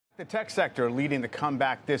The tech sector leading the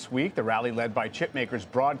comeback this week, the rally led by chip makers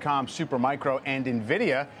Broadcom, Supermicro, and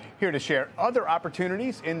NVIDIA. Here to share other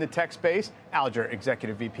opportunities in the tech space, Alger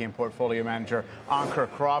Executive VP and Portfolio Manager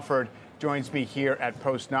Ankur Crawford joins me here at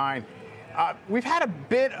Post 9. We've had a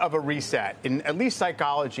bit of a reset, in at least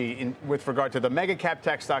psychology, with regard to the mega cap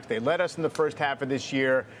tech stocks. They led us in the first half of this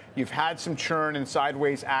year. You've had some churn and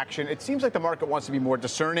sideways action. It seems like the market wants to be more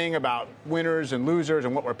discerning about winners and losers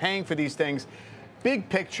and what we're paying for these things. Big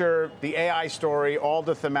picture, the AI story, all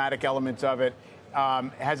the thematic elements of it,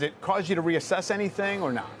 has it caused you to reassess anything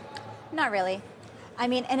or not? Not really. I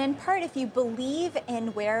mean, and in part, if you believe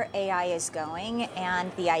in where AI is going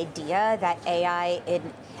and the idea that AI,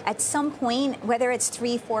 at some point, whether it's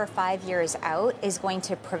 3, 4, 5 years out, is going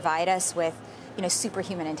to provide us with,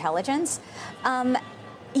 superhuman intelligence,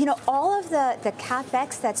 all of the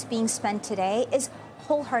CapEx that's being spent today is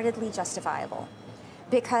wholeheartedly justifiable.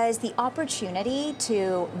 Because the opportunity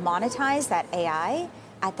to monetize that AI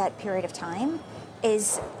at that period of time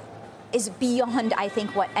is beyond, I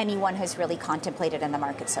think, what anyone has really contemplated in the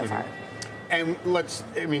market so far. And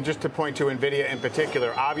just to point to NVIDIA in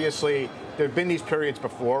particular, obviously there have been these periods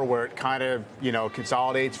before where it kind of,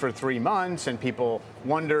 consolidates for 3 months and people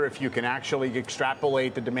wonder if you can actually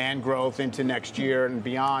extrapolate the demand growth into next year and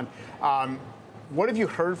beyond. What have you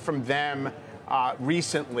heard from them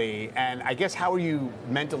recently, and I guess how are you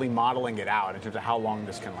mentally modeling it out in terms of how long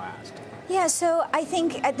this can last? Yeah, so I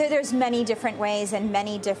think there's many different ways and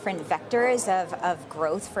many different vectors of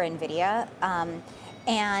growth for NVIDIA,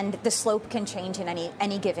 and the slope can change in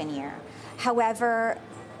any given year. However,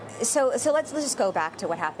 so let's just go back to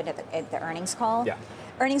what happened at the earnings call. Yeah.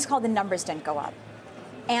 Earnings call, the numbers didn't go up.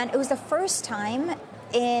 And it was the first time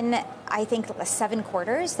in, I think, 7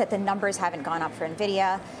 quarters that the numbers haven't gone up for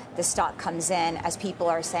NVIDIA. The stock comes in as people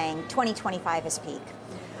are saying 2025 is peak.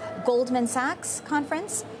 Goldman Sachs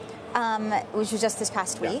conference, which was just this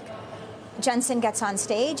past week, Jensen gets on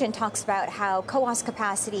stage and talks about how CoWoS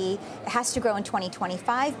capacity has to grow in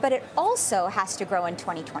 2025, but it also has to grow in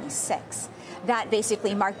 2026. That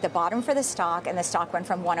basically marked the bottom for the stock, and the stock went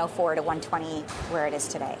from 104 to 120, where it is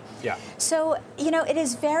today. Yeah. So, it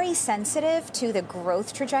is very sensitive to the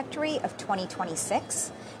growth trajectory of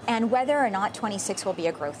 2026 and whether or not 26 will be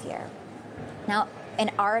a growth year. Now,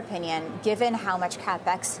 in our opinion, given how much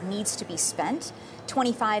CapEx needs to be spent,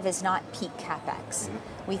 25 is not peak CapEx.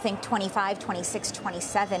 We think 25, 26,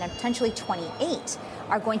 27, and potentially 28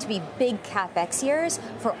 are going to be big CapEx years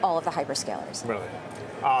for all of the hyperscalers.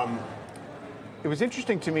 Really? It was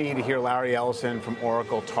interesting to me to hear Larry Ellison from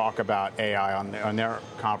Oracle talk about AI on their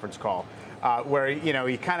conference call, where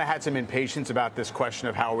he kind of had some impatience about this question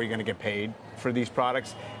of how are we going to get paid for these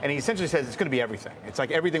products, and he essentially says it's going to be everything. It's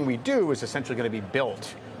like everything we do is essentially going to be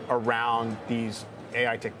built around these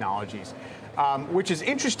AI technologies, which is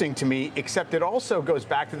interesting to me, except it also goes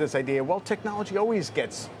back to this idea, well, technology always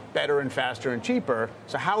gets better and faster and cheaper,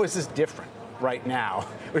 so how is this different right now?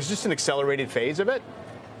 Was this an accelerated phase of it?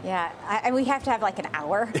 Yeah, and we have to have like an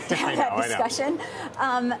hour to have that discussion.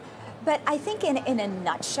 But I think in a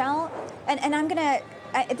nutshell, and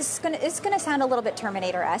it's gonna sound a little bit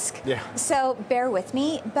Terminator-esque. Yeah. So bear with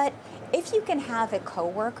me. But if you can have a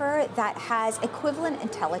coworker that has equivalent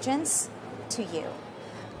intelligence to you,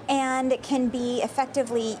 and it can be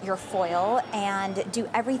effectively your foil and do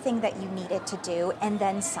everything that you need it to do, and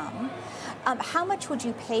then some. How much would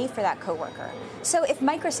you pay for that coworker? So if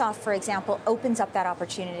Microsoft, for example, opens up that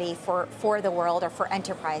opportunity for the world or for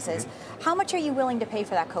enterprises, how much are you willing to pay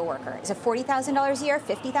for that coworker? Is it $40,000 a year,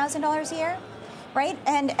 $50,000 a year? Right?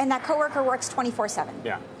 And that coworker works 24/7.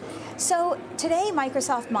 Yeah. So today,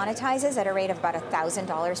 Microsoft monetizes at a rate of about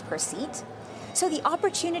 $1,000 per seat. So the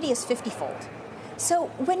opportunity is 50-fold. So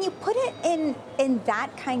when you put it in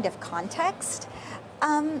that kind of context,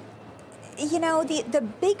 the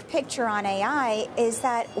big picture on AI is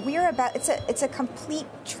that it's a complete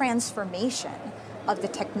transformation of the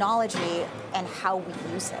technology and how we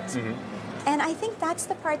use it. And I think that's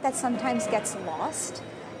the part that sometimes gets lost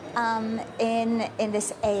in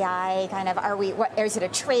this AI kind of, is it a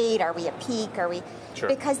trade? Are we a peak? Sure.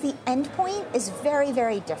 Because the end point is very,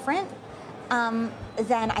 very different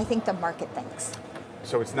than I think the market thinks.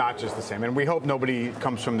 So it's not just the same. And we hope nobody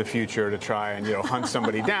comes from the future to try and, hunt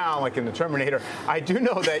somebody down like in the Terminator. I do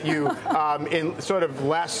know that you, in sort of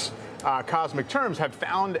less cosmic terms, have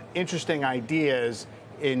found interesting ideas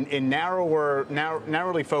in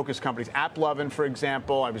narrowly focused companies. AppLovin, for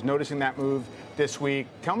example, I was noticing that move this week.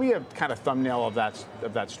 Tell me a kind of thumbnail of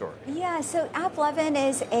that story. Yeah, so AppLovin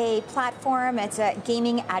is a platform. It's a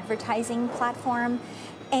gaming advertising platform.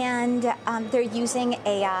 And they're using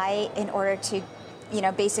AI in order to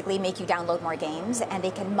basically make you download more games, and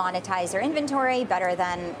they can monetize their inventory better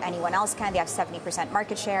than anyone else can. They have 70%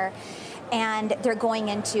 market share, and they're going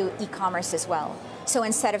into e-commerce as well. So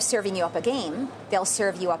instead of serving you up a game, they'll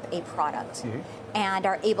serve you up a product, and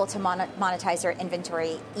are able to monetize their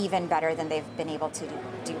inventory even better than they've been able to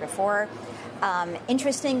do before.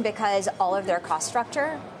 Interesting, because all of their cost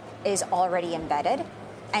structure is already embedded.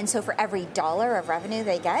 And so for every dollar of revenue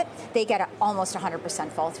they get almost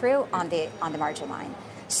 100% fall through on the margin line.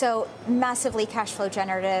 So massively cash flow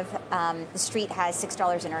generative. The street has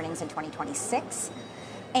 $6 in earnings in 2026.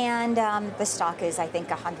 And the stock is, I think,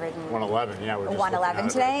 111. Yeah, we're just 111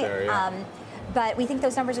 today. Right there, yeah. But we think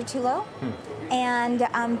those numbers are too low. And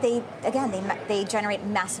they generate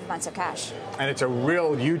massive amounts of cash. And it's a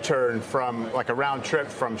real U-turn from, like, a round trip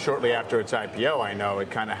from shortly after its IPO. I know it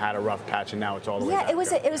kind of had a rough patch, and now it's all the way back.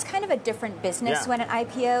 Yeah, it was kind of a different business when it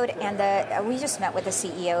IPO'd, and we just met with the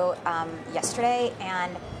CEO yesterday,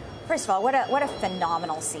 and first of all, what a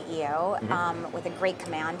phenomenal CEO with a great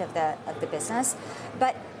command of the business,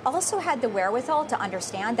 but also had the wherewithal to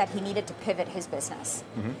understand that he needed to pivot his business,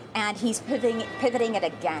 and he's pivoting it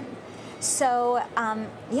again. So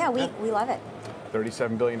we love it.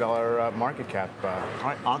 $37 billion market cap. All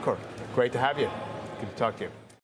right, Ankur, great to have you. Good to talk to you.